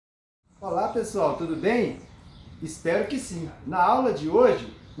Olá pessoal, tudo bem? Espero que sim. Na aula de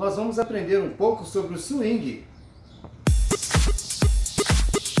hoje nós vamos aprender um pouco sobre o swing.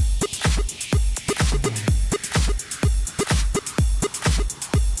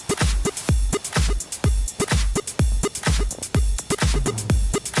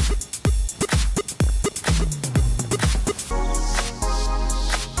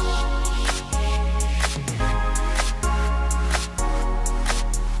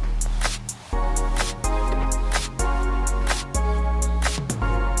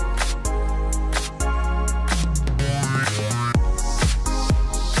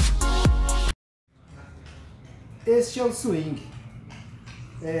 Este é o swing.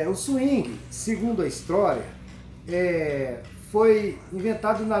 O swing, segundo a história, foi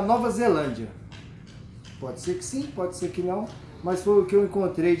inventado na Nova Zelândia. Pode ser que sim, pode ser que não, mas foi o que eu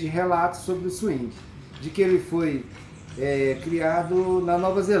encontrei de relatos sobre o swing, de que ele foi criado na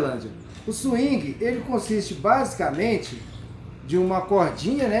Nova Zelândia. O swing, ele consiste basicamente de uma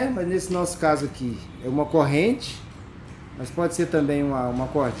cordinha, né? Mas nesse nosso caso aqui é uma corrente, mas pode ser também uma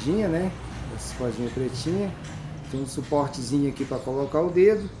cordinha, né? Essa cordinha pretinha. Tem um suportezinho aqui para colocar o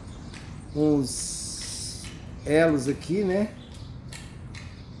dedo, uns elos aqui, né?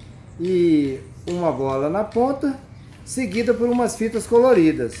 E uma bola na ponta, seguida por umas fitas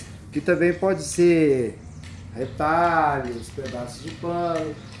coloridas, que também pode ser retalhos, pedaços de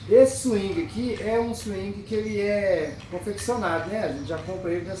pano. Esse swing aqui é um swing que ele é confeccionado, né? A gente já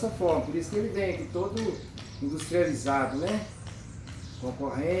compra ele dessa forma, por isso que ele vem aqui todo industrializado, né? Com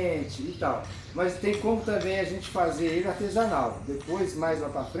corrente e tal. Mas tem como também a gente fazer ele artesanal. Depois, mais lá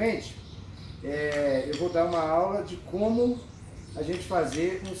para frente, eu vou dar uma aula de como a gente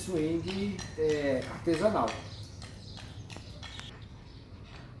fazer um swing artesanal.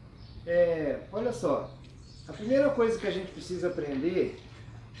 Olha só, a primeira coisa que a gente precisa aprender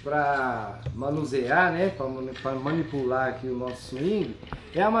para manusear, né, para manipular aqui o nosso swing,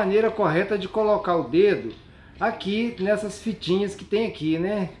 é a maneira correta de colocar o dedo aqui nessas fitinhas que tem aqui,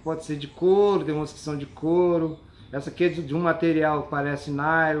 né? Pode ser de couro, tem umas que são de couro. Essa aqui é de um material que parece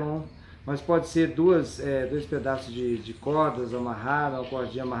nylon, mas pode ser dois pedaços de cordas amarradas, uma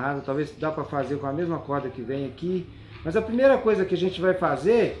cordinha amarrada. Talvez dá para fazer com a mesma corda que vem aqui. Mas a primeira coisa que a gente vai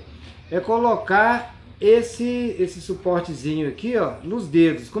fazer é colocar esse suportezinho aqui, ó, nos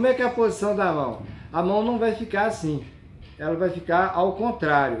dedos. Como é que é a posição da mão? A mão não vai ficar assim. Ela vai ficar ao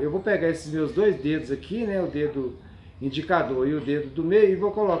contrário. Eu vou pegar esses meus dois dedos aqui, né, o dedo indicador e o dedo do meio, e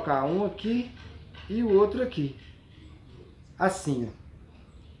vou colocar um aqui e o outro aqui, assim,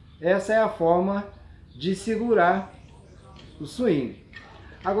 ó. Essa é a forma de segurar o swing.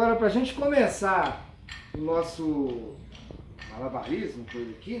 Agora, para a gente começar o nosso malabarismo por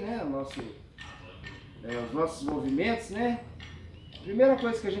aqui, né, os nossos movimentos, né, a primeira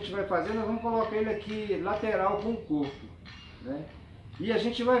coisa que a gente vai fazer, nós vamos colocar ele aqui lateral com o corpo, né? E a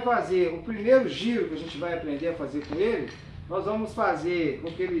gente vai fazer o primeiro giro que a gente vai aprender a fazer com ele. Nós vamos fazer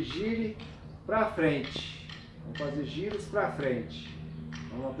com que ele gire para frente. Vamos fazer giros para frente.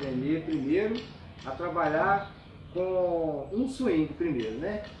 Vamos aprender primeiro a trabalhar com um swing primeiro,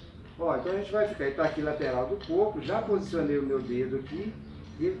 né? Ó, então a gente vai ficar, ele está aqui lateral do corpo, já posicionei o meu dedo aqui,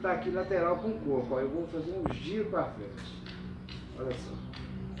 e ele está aqui lateral com o corpo. Ó, eu vou fazer um giro para frente. Olha só.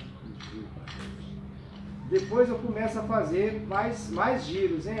 Um giro para frente. Depois eu começo a fazer mais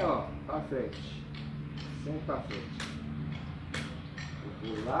giros, hein, ó, para frente, sempre para frente.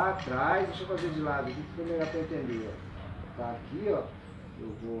 Eu vou lá atrás, deixa eu fazer de lado aqui, fica melhor para entender, ó. Tá aqui, ó,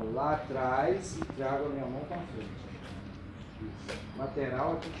 eu vou lá atrás e trago a minha mão para frente. Isso.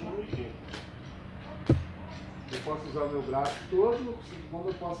 Lateral aqui com o corpo. Eu posso usar o meu braço todo, como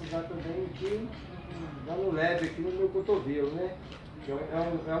eu posso usar também aqui, dando leve aqui no meu cotovelo, né?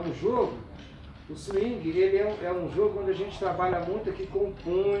 É um jogo. O swing, ele é um jogo onde a gente trabalha muito aqui com o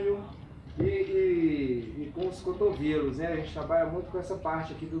punho e com os cotovelos, né? A gente trabalha muito com essa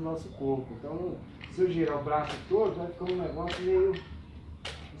parte aqui do nosso corpo. Então, se eu girar o braço todo, vai ficar um negócio meio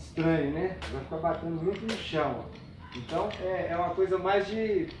estranho, né? Vai ficar batendo muito no chão. Então, é uma coisa mais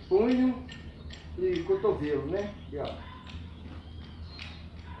de punho e cotovelo, né? Aqui, ó.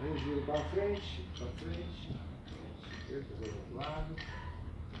 Eu giro para frente, eu vou do outro lado.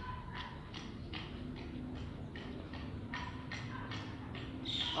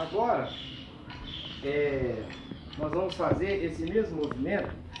 Agora, nós vamos fazer esse mesmo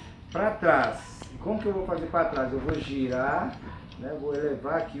movimento para trás. Como que eu vou fazer para trás? Eu vou girar, né, vou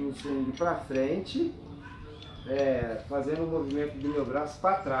elevar aqui o swing para frente, fazendo o movimento do meu braço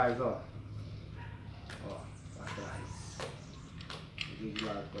para trás, ó. Ó, para trás. De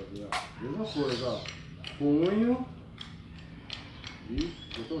lado para ver, ó. Mesma coisa, ó. Punho, e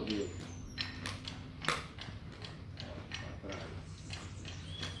cotovelo. Atrás.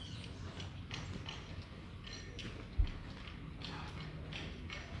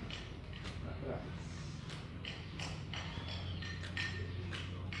 Atrás.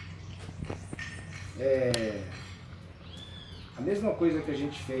 A mesma coisa que a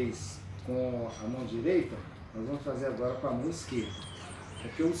gente fez com a mão direita, nós vamos fazer agora com a mão esquerda.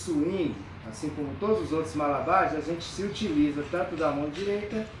 Porque o swing, assim como todos os outros malabares, a gente se utiliza tanto da mão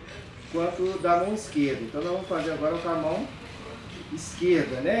direita quanto da mão esquerda. Então nós vamos fazer agora com a mão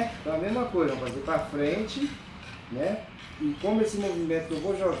esquerda, né? Então a mesma coisa, vamos fazer para frente, né? E como esse movimento que eu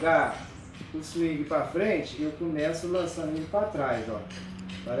vou jogar o swing para frente, eu começo lançando ele para trás, ó.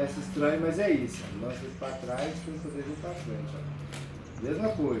 Parece estranho, mas é isso. Lança ele para trás para poder vir para frente, ó. Mesma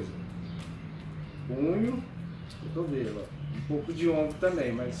coisa. Punho, cotovelo, ó. Um pouco de ombro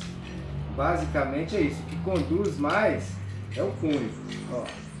também, mas basicamente é isso. O que conduz mais é o punho, ó.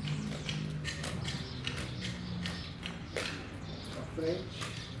 Para frente,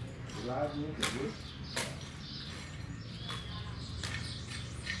 de lado, entendeu?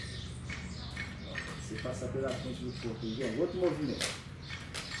 Você passar pela frente do corpo, entendeu? Outro movimento.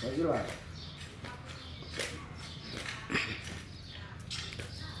 Só de lado.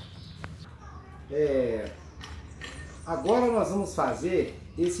 Agora nós vamos fazer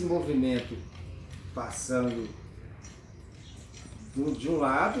esse movimento passando de um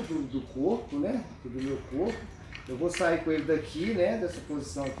lado do corpo, né? Do meu corpo. Eu vou sair com ele daqui, né? Dessa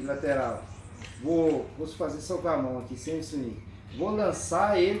posição aqui lateral. Vou fazer só com a mão aqui, sem o swing. Vou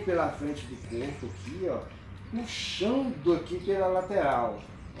lançar ele pela frente do corpo aqui, ó. Puxando aqui pela lateral.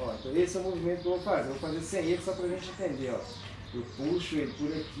 Ó, então esse é o movimento que eu vou fazer. Eu vou fazer sem ele só pra gente entender, ó. Eu puxo ele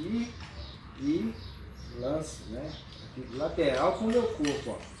por aqui e lanço, né? Aqui lateral com o meu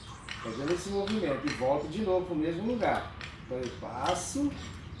corpo, ó. Fazendo esse movimento e volto de novo pro mesmo lugar. Então eu passo,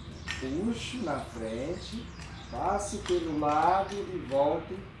 puxo na frente, passo pelo lado e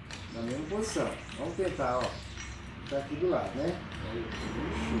volto na mesma posição. Vamos tentar, ó. Tá aqui do lado, né? Eu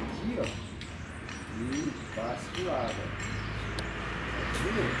puxo aqui, ó. E passo do lado, ó.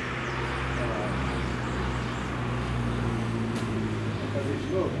 Vamos fazer de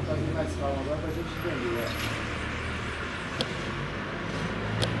novo? Vamos fazer mais calma agora para a gente entender. Ó.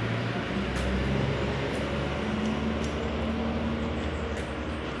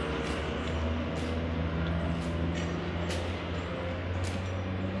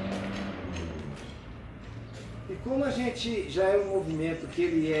 E como a gente já é um movimento que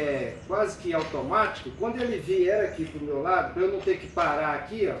ele é quase que automático, quando ele vier aqui para o meu lado, para eu não ter que parar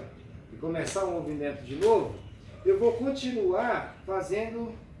aqui, ó, e começar o movimento de novo, eu vou continuar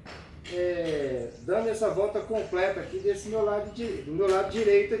fazendo, dando essa volta completa aqui desse meu lado, do meu lado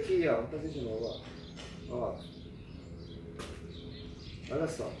direito aqui, ó. Vamos fazer de novo, ó. Ó. Olha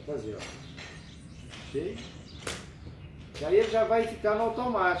só, vou fazer, ó. Ok? E aí ele já vai ficar no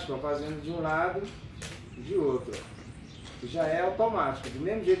automático, ó, fazendo de um lado e de outro, que já é automático. Do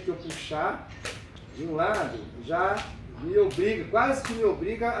mesmo jeito que eu puxar de um lado, já me obriga, quase que me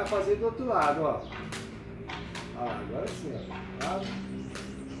obriga a fazer do outro lado, ó. Ah, agora sim, ó. Lado.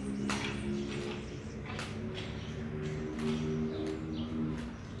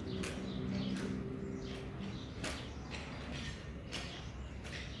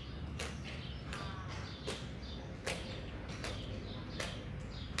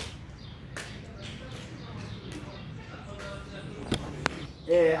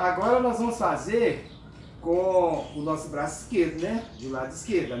 Agora nós vamos fazer com o nosso braço esquerdo, né? Do lado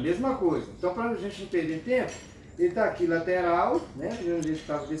esquerdo, a mesma coisa. Então, para a gente não perder tempo, ele está aqui lateral, né? Do mesmo jeito que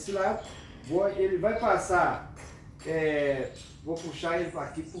estava desse lado. Ele vai passar, vou puxar ele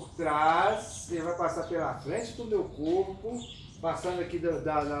aqui por trás, ele vai passar pela frente do meu corpo, passando aqui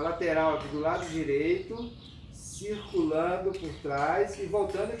da lateral aqui do lado direito, circulando por trás e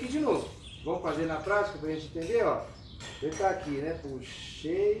voltando aqui de novo. Vamos fazer na prática para a gente entender, ó. Ele está aqui, né?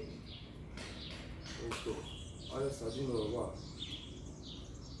 Puxei, voltou. Olha só, de novo, ó.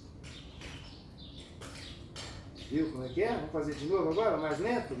 Viu como é que é? Vamos fazer de novo agora, mais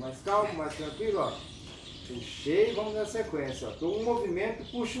lento, mais calmo, mais tranquilo, ó. Puxei, vamos na sequência, ó. Então um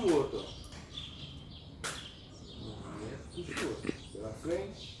movimento, puxa o outro, ó. Um movimento, puxa o outro. Pela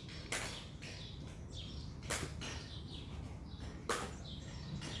frente.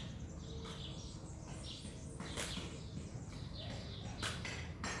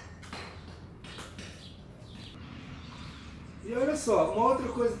 E olha só, uma outra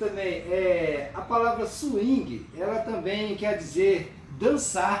coisa também, a palavra swing, ela também quer dizer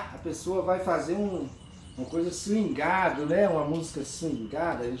dançar. A pessoa vai fazer uma coisa swingada, né? Uma música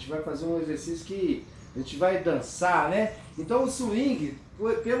swingada. A gente vai fazer um exercício que a gente vai dançar, né? Então o swing,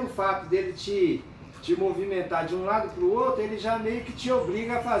 pelo fato dele te movimentar de um lado para o outro, ele já meio que te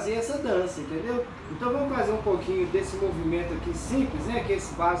obriga a fazer essa dança, entendeu? Então vamos fazer um pouquinho desse movimento aqui simples, né? Que é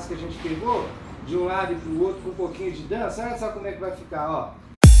esse básico que a gente pegou, de um lado e para o outro com um pouquinho de dança. Olha só como é que vai ficar, ó.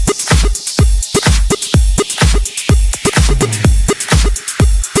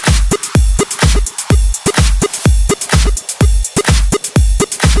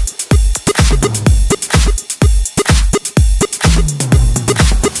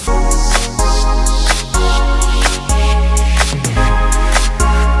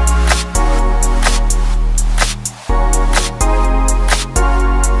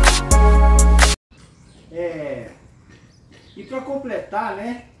 E para completar,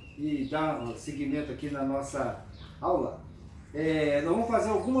 né, e dar um seguimento aqui na nossa aula, nós vamos fazer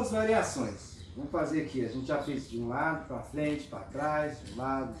algumas variações. Vamos fazer aqui, a gente já fez de um lado, para frente, para trás, de um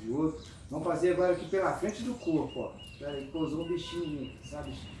lado, de outro. Vamos fazer agora aqui pela frente do corpo, ó. Espera aí, pousou um bichinho aqui,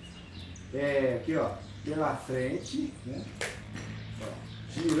 sabe? Aqui, ó, pela frente, né, ó,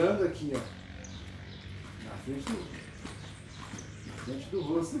 girando aqui, ó, na frente do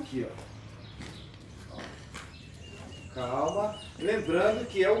rosto aqui, ó. Calma, lembrando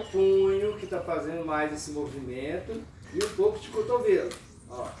que é o punho que está fazendo mais esse movimento e um pouco de cotovelo.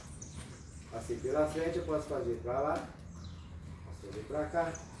 Ó, passei pela frente, eu posso fazer para lá, posso fazer para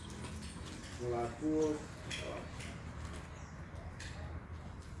cá, de um lado para o outro. Ó.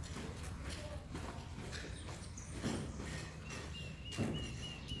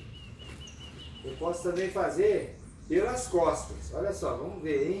 Eu posso também fazer pelas costas. Olha só, vamos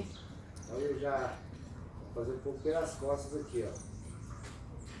ver, hein? Então eu já vou fazer um pouco pelas costas aqui, ó.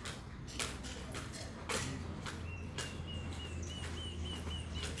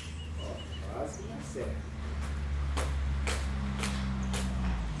 Ó, quase que não acerta.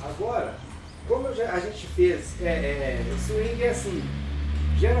 Agora, como a gente fez, o swing é assim,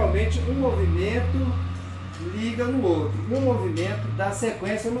 geralmente um movimento liga no outro, um movimento dá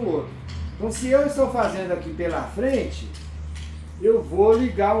sequência no outro. Então se eu estou fazendo aqui pela frente, eu vou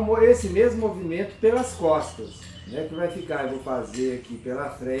ligar esse mesmo movimento pelas costas, né? Que vai ficar, eu vou fazer aqui pela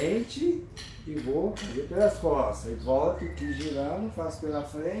frente e vou fazer pelas costas. E volto aqui girando, faço pela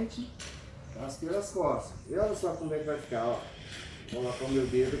frente, faço pelas costas. E olha só como é que vai ficar, ó. Vou colocar o meu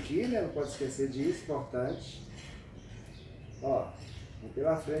dedo aqui, né? Não pode esquecer disso, importante. Ó, vou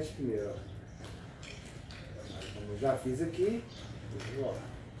pela frente primeiro, ó. Como eu já fiz aqui, eu vou,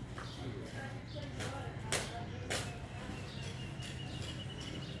 ó.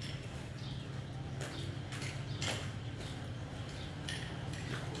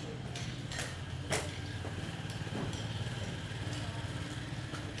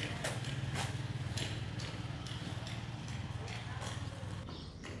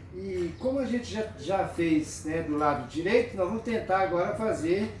 E como a gente já fez, né, do lado direito, nós vamos tentar agora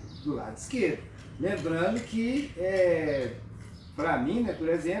fazer do lado esquerdo. Lembrando que, para mim, né, por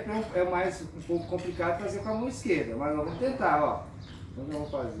exemplo, é mais um pouco complicado fazer com a mão esquerda, mas nós vamos tentar, ó. Então nós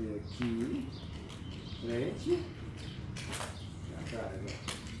vamos fazer aqui, frente, atrás,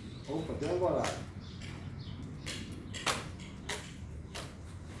 ó. Opa, deu uma bolada.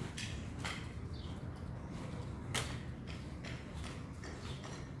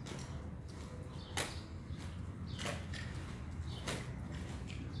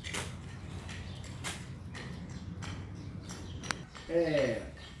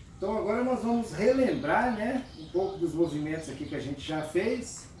 Então agora nós vamos relembrar, né, um pouco dos movimentos aqui que a gente já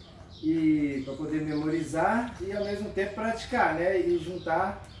fez, e para poder memorizar e ao mesmo tempo praticar, né, e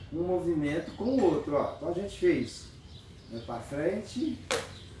juntar um movimento com o outro, ó. Então a gente fez, né, para frente.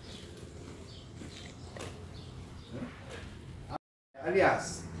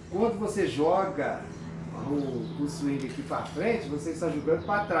 Aliás, quando você joga o swing aqui para frente, você está jogando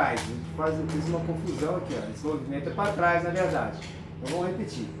para trás. A gente fez uma confusão aqui, ó. Esse movimento é para trás, na verdade. Então vamos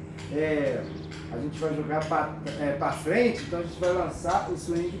repetir. A gente vai jogar para frente, então a gente vai lançar o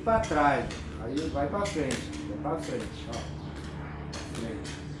swing para trás. Aí vai para frente, vai para frente, ó. Pra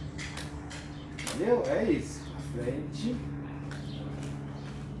frente. Entendeu? É isso. Para frente.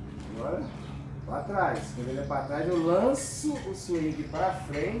 Agora, para trás. Quando ele é para trás, eu lanço o swing para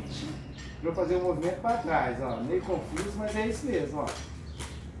frente para fazer o movimento para trás, ó. Meio confuso, mas é isso mesmo, ó.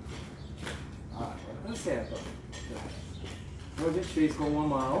 Agora tá certo, ó. Então a gente fez com uma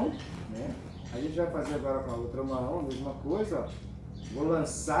mão, né? A gente vai fazer agora com a outra mão, a mesma coisa, ó. Vou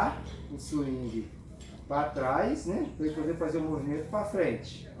lançar o swing para trás, né? Para ele poder fazer o movimento para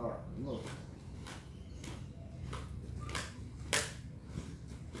frente, ó. De novo.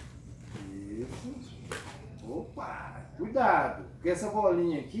 Isso. Opa! Cuidado! Porque essa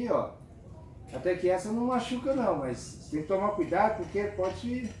bolinha aqui, ó, Até que essa não machuca não, mas você tem que tomar cuidado porque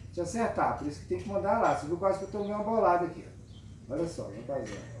pode te acertar. Por isso que tem que mandar lá. Você viu quase que eu tomei uma bolada aqui. Olha só,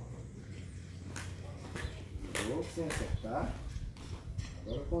 rapaziada. Vou sem acertar.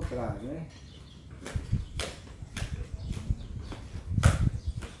 Agora é o contrário, né?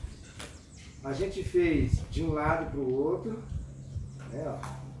 A gente fez de um lado para o outro. Né, ó.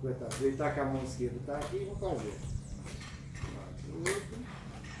 Vou aproveitar que a mão esquerda está aqui e vou fazer. De um lado para o outro.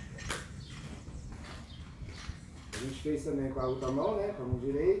 A gente fez também com a outra mão, né? Com a mão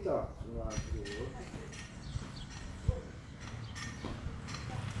direita, ó. De um lado para o outro.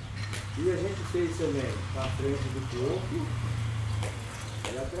 E a gente fez também para frente do corpo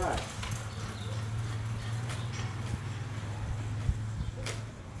e atrás.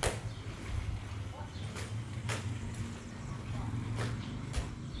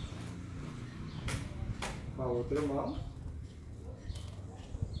 Com a outra mão.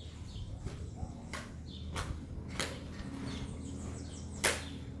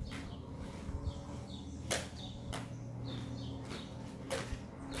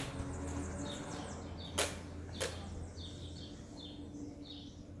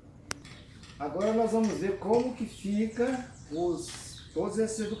 Agora nós vamos ver como que fica todos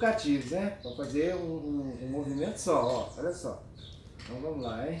esses educativos, né? Para fazer um movimento só, ó, olha só. Então vamos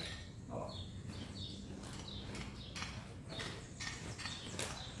lá, hein? Ó.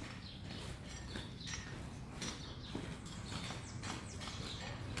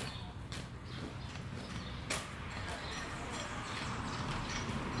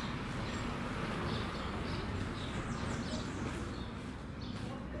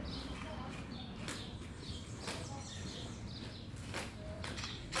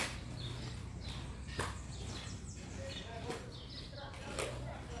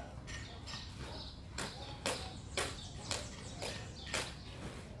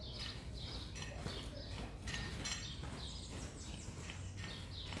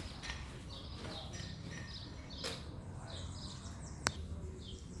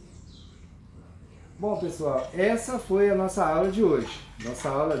 Bom pessoal, essa foi a nossa aula de hoje, nossa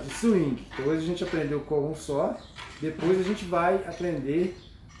aula de swing. Então, hoje a gente aprendeu com um só, depois a gente vai aprender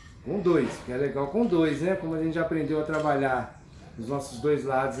com dois, que é legal com dois, né? Como a gente já aprendeu a trabalhar os nossos dois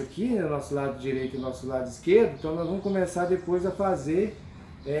lados aqui, né? Nosso lado direito e nosso lado esquerdo, então nós vamos começar depois a fazer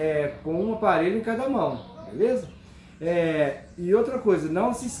com um aparelho em cada mão, beleza? E outra coisa,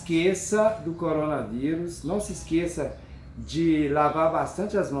 não se esqueça do coronavírus, não se esqueça de lavar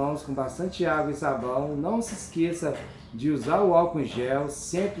bastante as mãos com bastante água e sabão, não se esqueça de usar o álcool em gel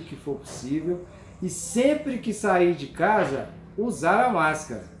sempre que for possível e sempre que sair de casa usar a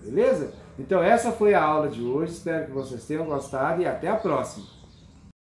máscara, beleza? Então essa foi a aula de hoje, espero que vocês tenham gostado e até a próxima!